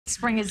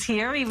Spring is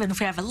here, even if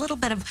we have a little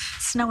bit of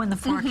snow in the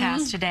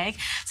forecast today.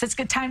 So it's a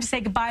good time to say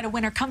goodbye to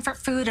winter comfort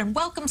food and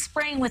welcome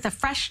spring with a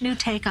fresh new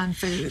take on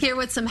food. Here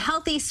with some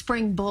healthy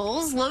spring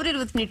bowls loaded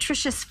with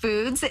nutritious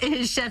foods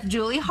is Chef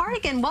Julie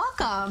Hartigan.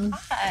 Welcome.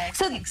 Hi.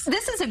 So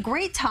this is a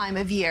great time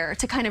of year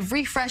to kind of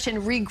refresh and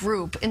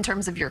regroup in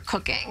terms of your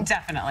cooking.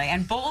 Definitely.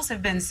 And bowls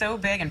have been so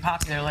big and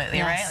popular lately,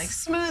 right? Like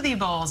smoothie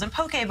bowls and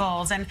poke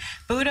bowls and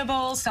Buddha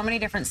bowls, so many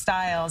different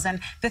styles. And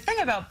the thing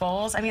about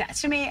bowls, I mean,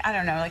 to me, I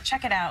don't know, like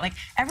check it out. Like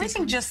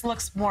everything just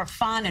looks more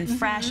fun and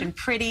fresh and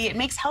pretty. It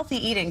makes healthy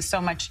eating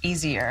so much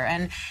easier.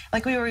 And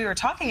like we were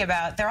talking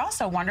about, they're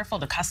also wonderful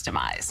to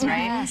customize,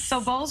 right? Yes. So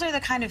bowls are the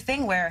kind of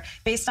thing where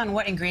based on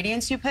what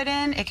ingredients you put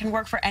in, it can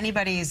work for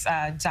anybody's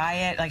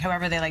diet, like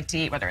however they like to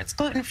eat, whether it's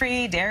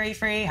gluten-free,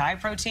 dairy-free, high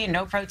protein,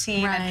 no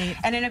protein,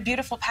 and in a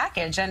beautiful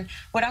package. And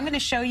what I'm going to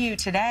show you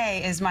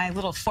today is my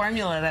little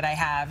formula that I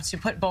have to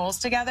put bowls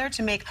together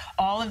to make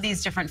all of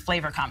these different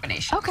flavor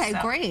combinations. Okay,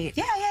 great.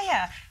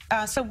 Yeah.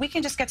 So we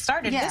can just get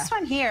started. Yeah. This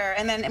one here,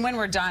 and then when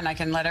we're done, I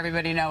can let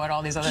everybody know what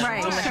all these other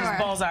delicious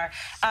bowls are.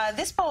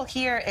 This bowl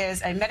here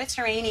is a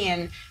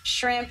Mediterranean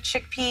shrimp,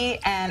 chickpea,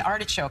 and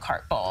artichoke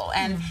heart bowl.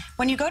 And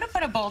when you go to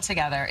put a bowl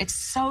together, it's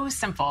so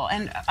simple.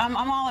 And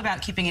I'm all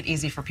about keeping it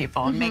easy for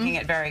people and making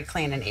it very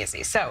clean and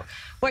easy. So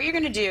what you're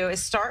going to do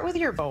is start with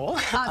your bowl.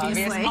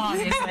 Obviously.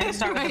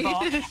 Start with the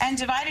bowl. And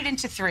divide it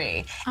into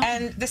 3.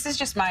 And this is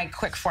just my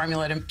quick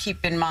formula to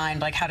keep in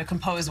mind, like how to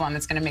compose one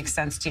that's going to make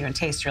sense to you and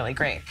taste really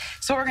great.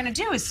 So what we're going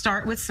to do is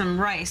start with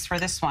some rice for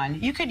this one.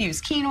 You could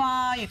use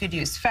quinoa, you could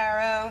use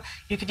farro,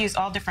 you could use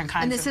all different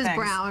kinds of things. And this is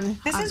brown.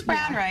 This is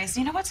brown rice.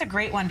 You know what's a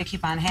great one to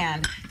keep on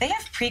hand? They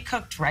have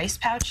pre-cooked rice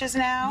pouches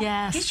now.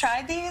 Yes. You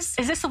tried these?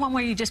 Is this the one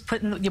where you just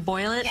put in, you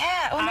boil it?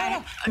 Yeah. Oh,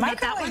 no.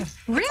 Microwave.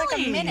 Really? It's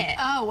like a minute.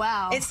 Oh,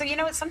 wow. It's, you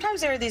know what,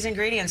 sometimes there are these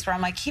ingredients where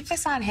I'm like, keep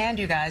this on hand,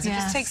 you guys. It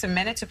just takes a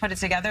minute to put it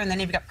together, and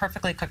then you've got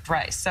perfectly cooked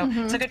rice. So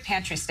it's a good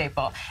pantry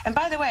staple. And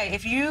by the way,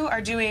 if you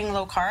are doing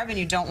low carb and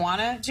you don't want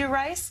to do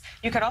rice,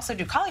 you could also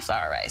do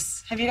cauliflower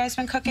rice. Have you guys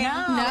been cooking? No.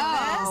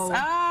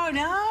 Oh,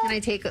 no. Can I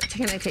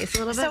taste a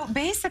little bit? So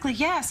basically,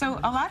 yeah. So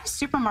a lot of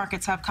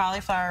supermarkets have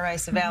cauliflower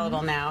rice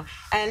available now,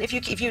 and if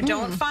you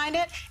don't find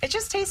it, it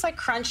just tastes like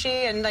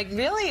crunchy and like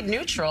really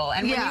neutral.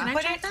 And when you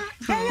put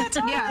it,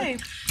 totally.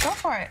 Go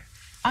for it.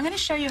 I'm going to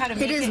show you how to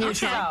make it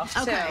yourself.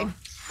 Okay.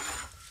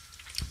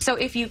 So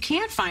if you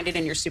can't find it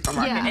in your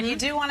supermarket and you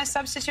do want to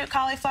substitute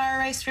cauliflower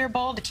rice for your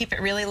bowl to keep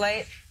it really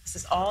light, this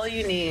is all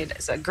you need.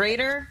 It's a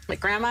grater, like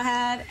Grandma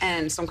had,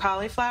 and some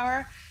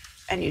cauliflower,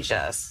 and you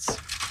just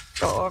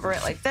go over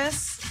it like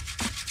this,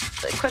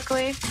 really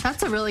quickly.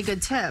 That's a really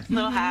good tip.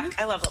 Little hack.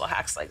 I love little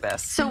hacks like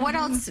this. So what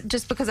else,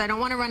 just because I don't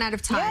want to run out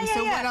of time,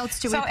 so what else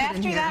do we put in here? So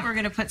after that, we're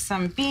going to put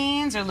some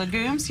beans or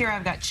legumes. Here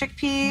I've got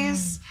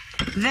chickpeas.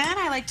 Then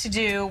I like to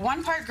do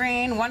 1 part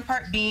green, 1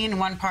 part bean,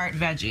 1 part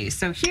veggie.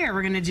 So here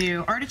we're going to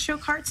do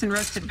artichoke hearts and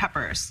roasted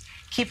peppers,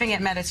 keeping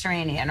it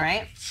Mediterranean,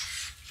 right?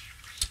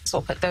 So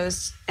we'll put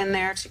those in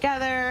there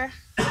together.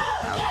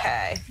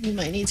 Okay. You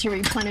might need to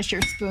replenish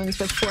your spoons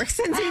with forks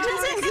and You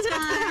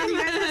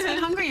guys must be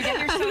hungry. You get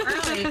here so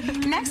early.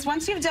 Next,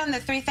 once you've done the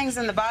 3 things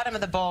in the bottom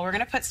of the bowl, we're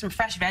going to put some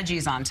fresh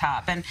veggies on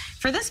top. And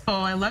for this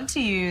bowl, I love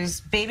to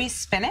use baby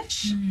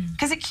spinach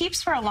because it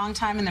keeps for a long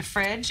time in the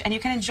fridge, and you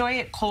can enjoy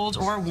it cold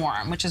or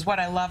warm, which is what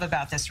I love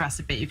about this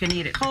recipe. You can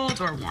eat it cold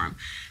or warm.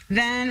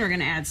 Then we're going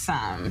to add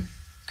some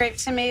grape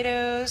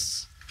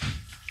tomatoes.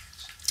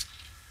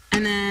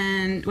 And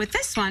then with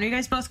this one, are you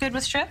guys both good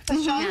with shrimp?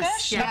 With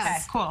shellfish? Yes. Okay,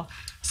 cool.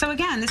 So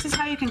again, this is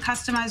how you can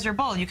customize your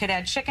bowl. You could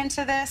add chicken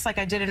to this, like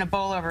I did in a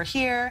bowl over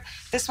here.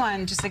 This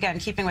one, just again,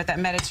 keeping with that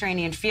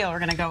Mediterranean feel, we're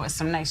going to go with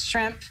some nice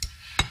shrimp.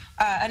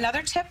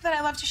 Another tip that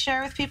I love to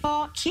share with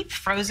people, keep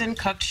frozen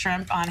cooked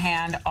shrimp on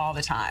hand all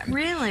the time.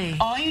 Really?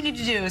 All you need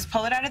to do is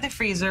pull it out of the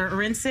freezer,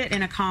 rinse it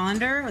in a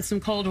colander with some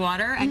cold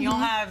water, and you'll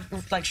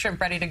have like shrimp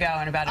ready to go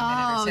in about a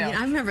minute or two.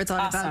 Yeah, I've never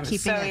thought about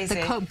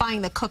keeping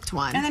buying the cooked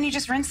one. And then you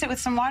just rinse it with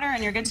some water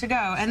and you're good to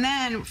go. And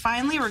then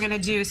finally we're going to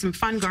do some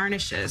fun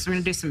garnishes. We're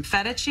going to do some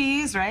feta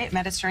cheese, right?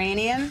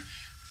 Mediterranean.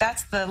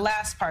 That's the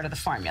last part of the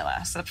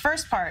formula. So the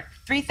first part,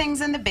 3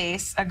 things in the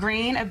base, a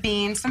green, a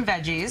bean, some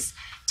veggies.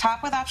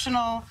 Top with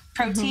optional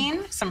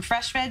protein, some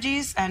fresh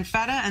veggies, and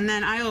feta. And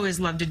then I always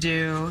love to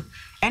do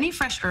any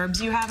fresh herbs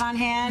you have on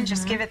hand.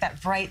 Just give it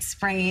that bright,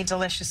 springy,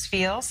 delicious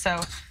feel. So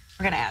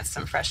we're going to add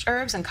some fresh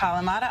herbs and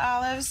Kalamata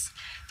olives.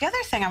 The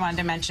other thing I wanted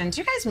to mention,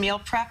 do you guys meal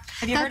prep?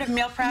 Have you heard of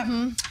meal prep?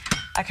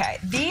 Okay,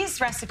 these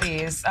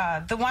recipes,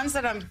 the ones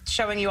that I'm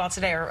showing you all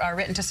today are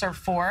written to serve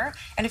 4.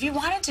 And if you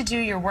wanted to do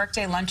your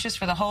workday lunches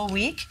for the whole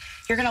week,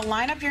 you're going to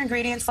line up your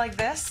ingredients like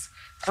this,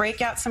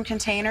 break out some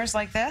containers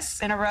like this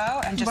in a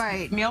row, and just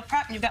meal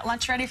prep, and you've got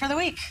lunch ready for the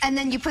week. And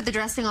then you put the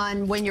dressing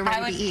on when you're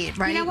ready to eat,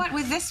 right? You know what?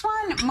 With this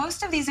one,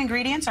 most of these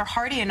ingredients are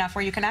hearty enough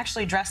where you can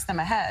actually dress them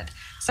ahead.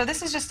 So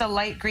this is just a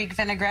light Greek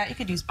vinaigrette. You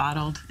could use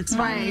bottled. It's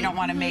fine. You don't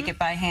want to make it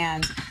by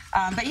hand.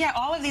 But yeah,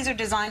 all of these are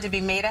designed to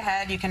be made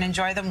ahead. You can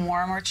enjoy them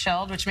warm or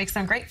chilled, which makes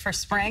them great for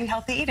spring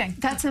healthy eating.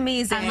 That's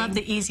amazing. I love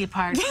the easy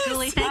part.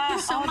 Julie, thank you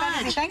so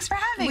much. Thanks for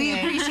having me. We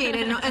appreciate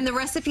it. And the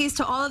recipes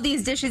to all of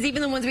these dishes,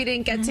 even the ones we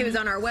didn't get to, is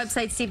on our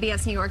website,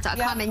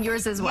 cbsnewyork.com, and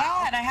yours as well.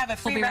 Yeah, and I have a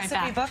free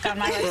recipe book on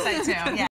my website too. Yeah.